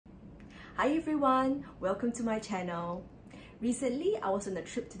Hi everyone, welcome to my channel. Recently, I was on a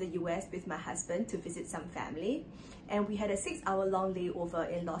trip to the US with my husband to visit some family, and we had a 6-hour-long layover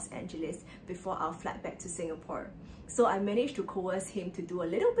in Los Angeles before our flight back to Singapore. So I managed to coerce him to do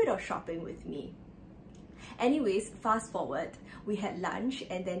a little bit of shopping with me. Anyways, fast forward, we had lunch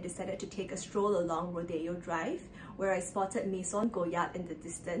and then decided to take a stroll along Rodeo Drive, where I spotted Maison Goyard in the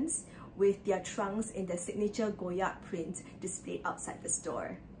distance with their trunks in the signature Goyard print displayed outside the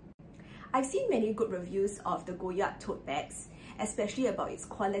store. I've seen many good reviews of the Goyard tote bags, especially about its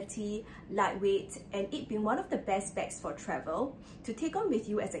quality, lightweight, and it being one of the best bags for travel, to take on with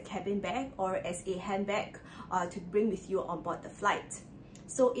you as a cabin bag or as a handbag to bring with you on board the flight.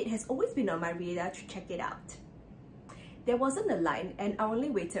 So it has always been on my radar to check it out. There wasn't a line and I only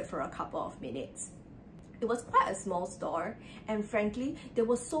waited for a couple of minutes. It was quite a small store, and frankly, there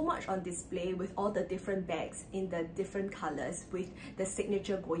was so much on display with all the different bags in the different colors with the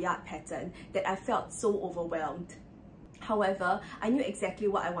signature Goyard pattern that I felt so overwhelmed. However, I knew exactly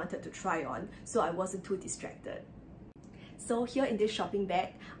what I wanted to try on, so I wasn't too distracted. So here in this shopping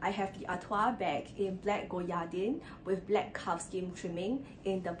bag, I have the Artois bag in black Goyardine with black calfskin trimming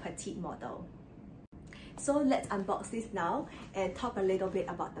in the petite model. So let's unbox this now and talk a little bit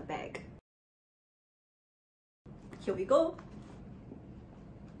about the bag. Here we go.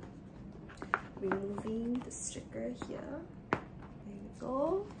 Removing the sticker here. There we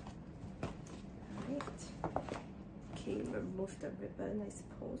go. Alright. Okay, remove the ribbon, I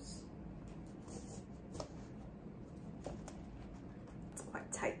suppose. It's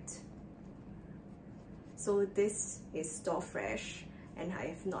quite tight. So this is store fresh and I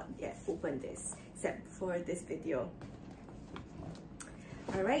have not yet opened this except for this video.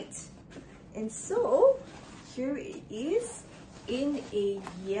 Alright, and so here it is in a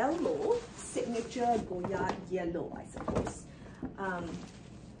yellow, signature Goyard yellow, I suppose,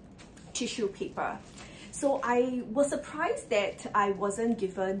 tissue paper. So I was surprised that I wasn't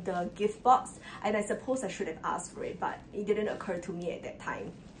given the gift box, and I suppose I should have asked for it, but it didn't occur to me at that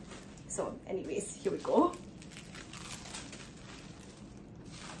time. So anyways, here we go.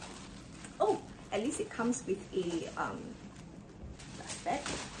 Oh, at least it comes with a dust bag.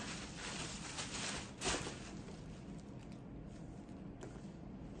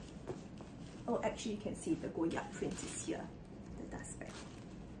 Oh, actually you can see the Goyard print is here, the dust bag.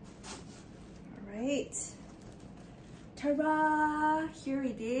 Alright, ta-da! Here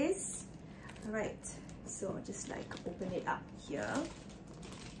it is. Alright, so just like open it up here.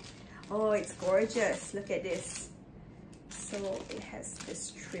 Oh, it's gorgeous, look at this. So it has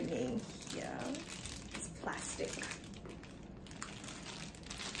this trimming here, it's plastic.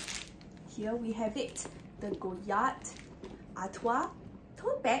 Here we have it, the Goyard Artois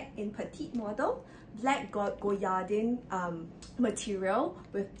Tote Bag in petite model, black Goyardine material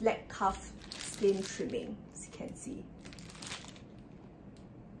with black calf skin trimming, as you can see.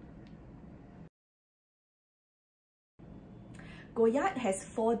 Goyard has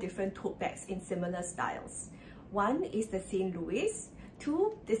 4 different tote bags in similar styles. 1 is the Saint Louis,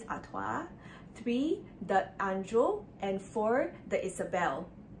 2 this Artois, 3 the Anjou, and 4 the Isabelle.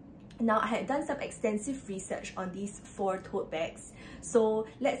 Now, I had done some extensive research on these 4 tote bags, so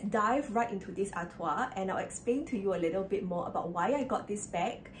let's dive right into this Artois and I'll explain to you a little bit more about why I got this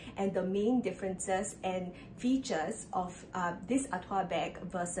bag and the main differences and features of this Artois bag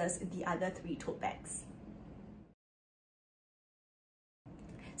versus the other 3 tote bags.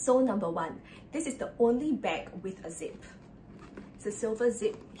 So number 1, this is the only bag with a zip. It's a silver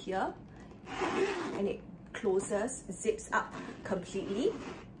zip here and it closes, zips up completely.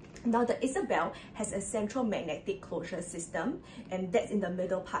 Now the Isabelle has a central magnetic closure system, and that's in the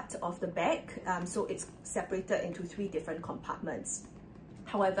middle part of the bag, so it's separated into 3 different compartments.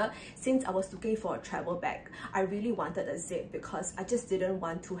 However, since I was looking for a travel bag, I really wanted a zip because I just didn't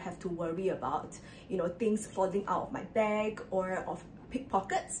want to have to worry about, you know, things falling out of my bag or of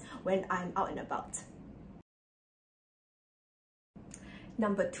pickpockets when I'm out and about.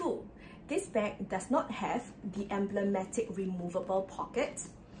 Number 2, this bag does not have the emblematic removable pocket.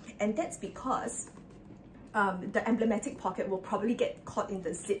 And that's because the emblematic pocket will probably get caught in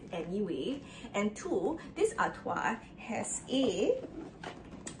the zip anyway. And 2, this Artois has a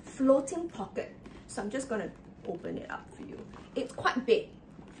floating pocket. So I'm just going to open it up for you. It's quite big.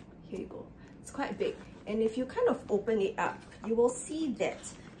 Here you go. It's quite big. And if you kind of open it up, you will see that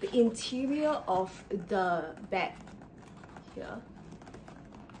the interior of the bag here,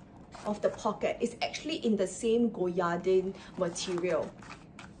 of the pocket, is actually in the same Goyardine material.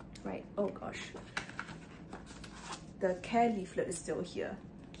 Right, oh gosh, the care leaflet is still here,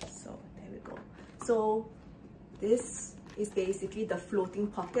 so there we go. So this is basically the floating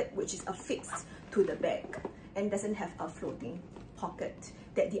pocket, which is affixed to the bag and doesn't have a floating pocket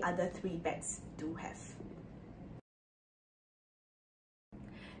that the other 3 bags do have.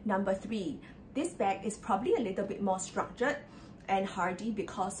 Number 3, this bag is probably a little bit more structured and hardy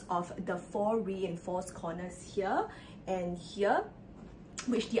because of the 4 reinforced corners here and here,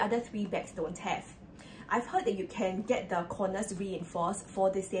 which the other 3 bags don't have. I've heard that you can get the corners reinforced for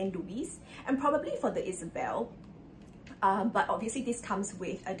the Saint Louis and probably for the Isabelle, but obviously this comes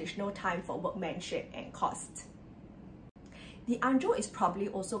with additional time for workmanship and cost. The Anjou is probably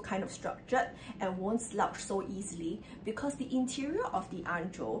also kind of structured and won't slouch so easily because the interior of the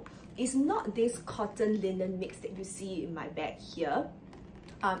Anjou is not this cotton linen mix that you see in my bag here.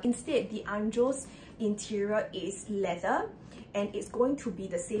 Instead, the Anjou's interior is leather, and it's going to be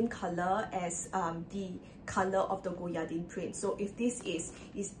the same color as the color of the Goyardine print. So if this is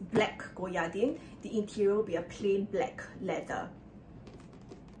black Goyardine, the interior will be a plain black leather.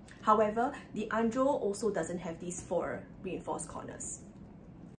 However, the Anjou also doesn't have these 4 reinforced corners.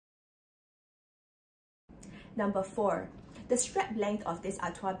 Number 4, the strap length of this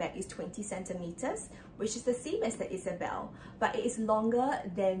Artois bag is 20 centimeters, which is the same as the Isabelle, but it is longer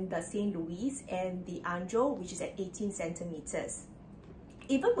than the Saint Louis and the Anjou, which is at 18 centimeters.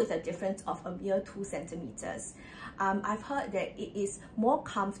 Even with a difference of a mere 2 centimeters, I've heard that it is more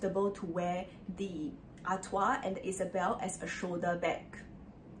comfortable to wear the Artois and the Isabelle as a shoulder bag.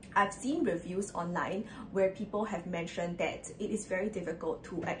 I've seen reviews online where people have mentioned that it is very difficult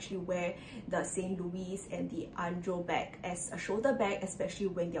to actually wear the Saint Louis and the Anjou bag as a shoulder bag, especially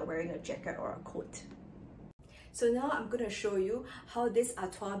when they're wearing a jacket or a coat. So now I'm going to show you how this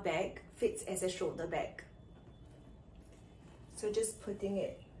Artois bag fits as a shoulder bag. So just putting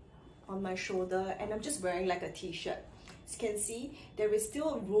it on my shoulder, and I'm just wearing like a t-shirt. As you can see, there is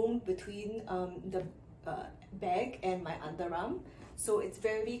still room between the bag and my underarm. So it's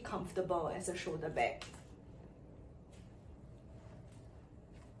very comfortable as a shoulder bag.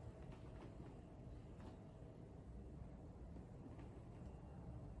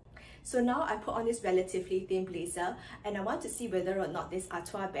 So now I put on this relatively thin blazer, and I want to see whether or not this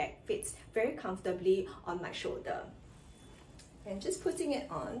Artois bag fits very comfortably on my shoulder. And just putting it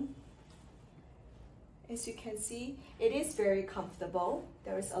on, as you can see, it is very comfortable.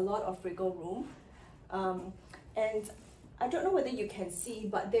 There is a lot of wriggle room. And I don't know whether you can see,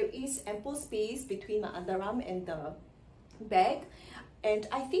 but there is ample space between my underarm and the bag. And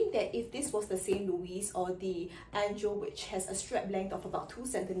I think that if this was the Saint Louis or the Anjou, which has a strap length of about 2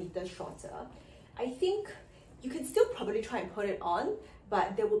 centimeters shorter, I think you can still probably try and put it on,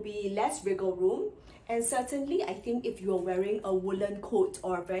 but there will be less wriggle room. And certainly, I think if you're wearing a woolen coat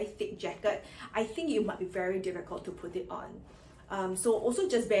or a very thick jacket, I think it might be very difficult to put it on. So also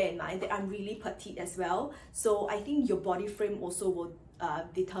just bear in mind that I'm really petite as well. So I think your body frame also will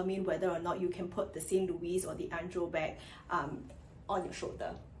determine whether or not you can put the Saint Louis or the Anjou bag on your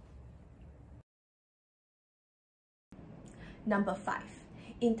shoulder. Number 5,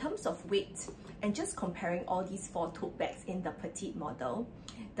 in terms of weight, and just comparing all these 4 tote bags in the petite model,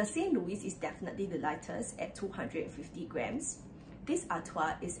 the Saint Louis is definitely the lightest at 250 grams. This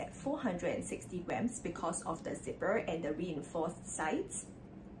Artois is at 460 grams because of the zipper and the reinforced sides.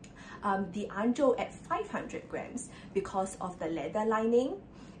 The Anjou at 500 grams because of the leather lining,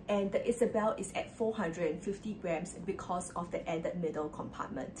 and the Isabelle is at 450 grams because of the added middle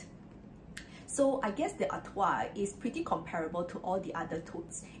compartment. So I guess the Artois is pretty comparable to all the other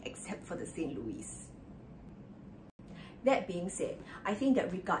totes except for the Saint Louis. That being said, I think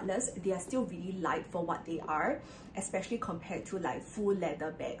that regardless, they are still really light for what they are, especially compared to like full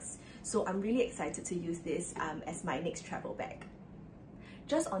leather bags. So I'm really excited to use this as my next travel bag.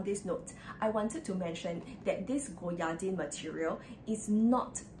 Just on this note, I wanted to mention that this Goyardine material is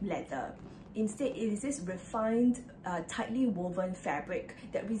not leather. Instead, it is this refined, tightly woven fabric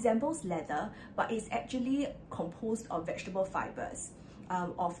that resembles leather, but is actually composed of vegetable fibers,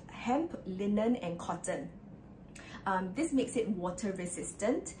 of hemp, linen, and cotton. This makes it water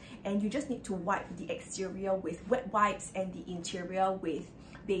resistant, and you just need to wipe the exterior with wet wipes and the interior with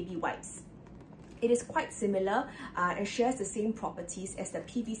baby wipes. It is quite similar and shares the same properties as the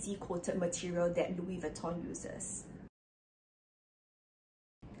PVC coated material that Louis Vuitton uses.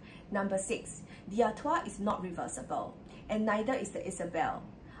 Number 6, the Artois is not reversible, and neither is the Isabelle.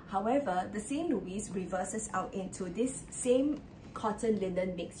 However, the Saint Louis reverses out into this same cotton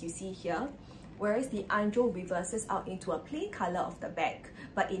linen mix you see here, whereas the Anjou reverses out into a plain color of the bag,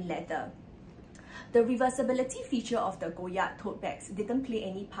 but in leather. The reversibility feature of the Goyard tote bags didn't play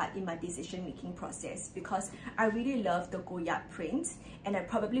any part in my decision-making process because I really love the Goyard print and I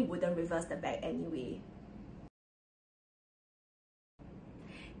probably wouldn't reverse the bag anyway.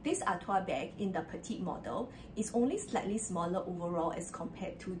 This Artois bag in the petite model is only slightly smaller overall as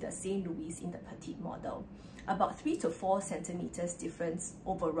compared to the Saint Louis in the petite model. About 3 to 4 centimeters difference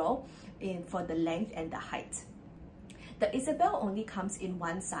overall for the length and the height. The Isabelle only comes in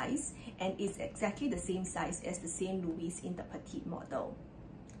one size and is exactly the same size as the Saint Louis in the petite model.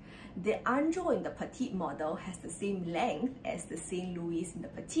 The Anjou in the petite model has the same length as the Saint Louis in the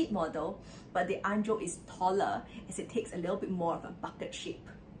petite model, but the Anjou is taller as it takes a little bit more of a bucket shape.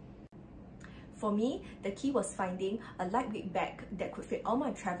 For me, the key was finding a lightweight bag that could fit all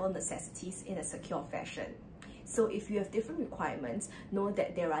my travel necessities in a secure fashion. So if you have different requirements, know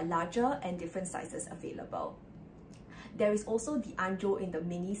that there are larger and different sizes available. There is also the Anjou in the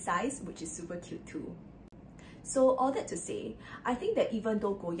mini size, which is super cute too. So all that to say, I think that even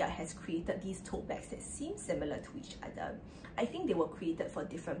though Goyard has created these tote bags that seem similar to each other, I think they were created for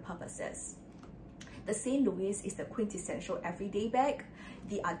different purposes. The Saint Louis is the quintessential everyday bag,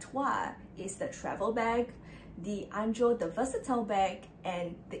 the Artois is the travel bag, the Anjou the versatile bag,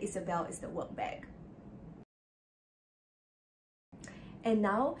 and the Isabelle is the work bag. And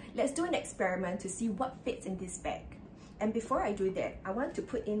now, let's do an experiment to see what fits in this bag. And before I do that, I want to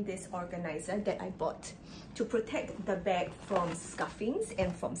put in this organizer that I bought to protect the bag from scuffings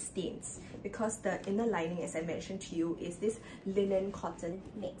and from stains, because the inner lining, as I mentioned to you, is this linen cotton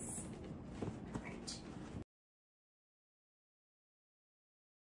mix. Right.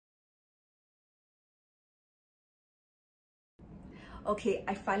 Okay,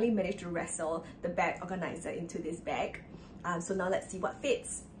 I finally managed to wrestle the bag organizer into this bag. So now let's see what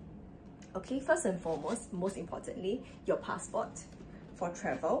fits. Okay, first and foremost, most importantly, your passport for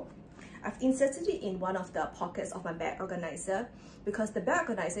travel. I've inserted it in one of the pockets of my bag organizer because the bag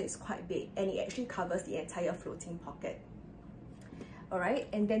organizer is quite big and it actually covers the entire floating pocket. Alright,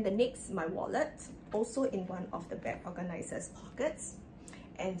 and then the next, my wallet, also in one of the bag organizer's pockets.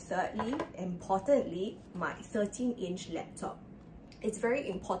 And thirdly, importantly, my 13-inch laptop. It's very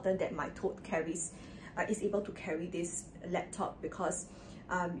important that my tote is able to carry this laptop because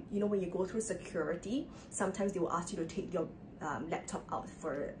you know, when you go through security, sometimes they will ask you to take your laptop out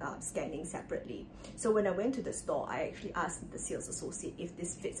for scanning separately. So when I went to the store, I actually asked the sales associate if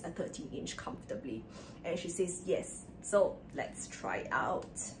this fits a 13-inch comfortably, and she says yes. So let's try it out.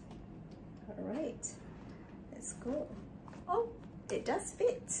 All right, let's go. Oh, it does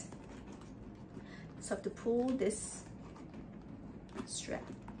fit. Just have to pull this strap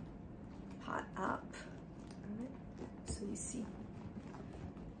part up. All right, so you see.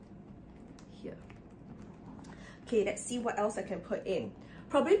 Here. Okay, let's see what else I can put in.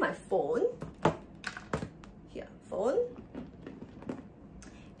 Probably my phone. Here, phone.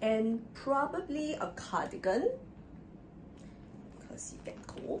 And probably a cardigan because you get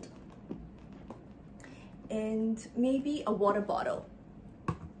cold. And maybe a water bottle.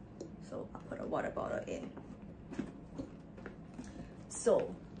 So I'll put a water bottle in.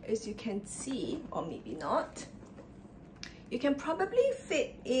 So as you can see, or maybe not, you can probably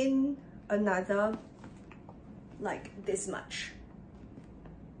fit in another like this much,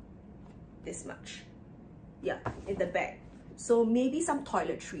 yeah, in the bag. So maybe some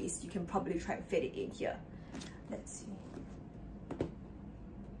toiletries, you can probably try and fit it in here. Let's see.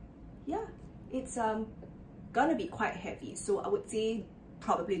 Yeah, it's gonna be quite heavy, so I would say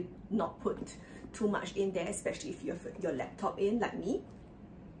probably not put too much in there, especially if you have your laptop in like me.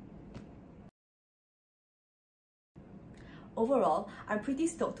 Overall, I'm pretty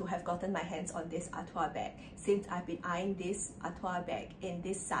stoked to have gotten my hands on this Artois bag since I've been eyeing this Artois bag in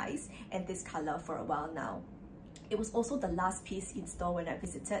this size and this color for a while now. It was also the last piece in store when I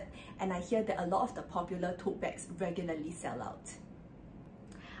visited, and I hear that a lot of the popular tote bags regularly sell out.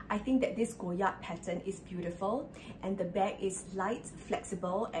 I think that this Goyard pattern is beautiful and the bag is light,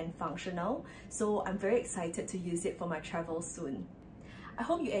 flexible and functional, so I'm very excited to use it for my travels soon. I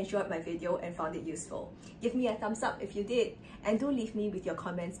hope you enjoyed my video and found it useful. Give me a thumbs up if you did, and do leave me with your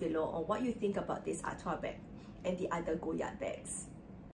comments below on what you think about this Artois bag and the other Goyard bags.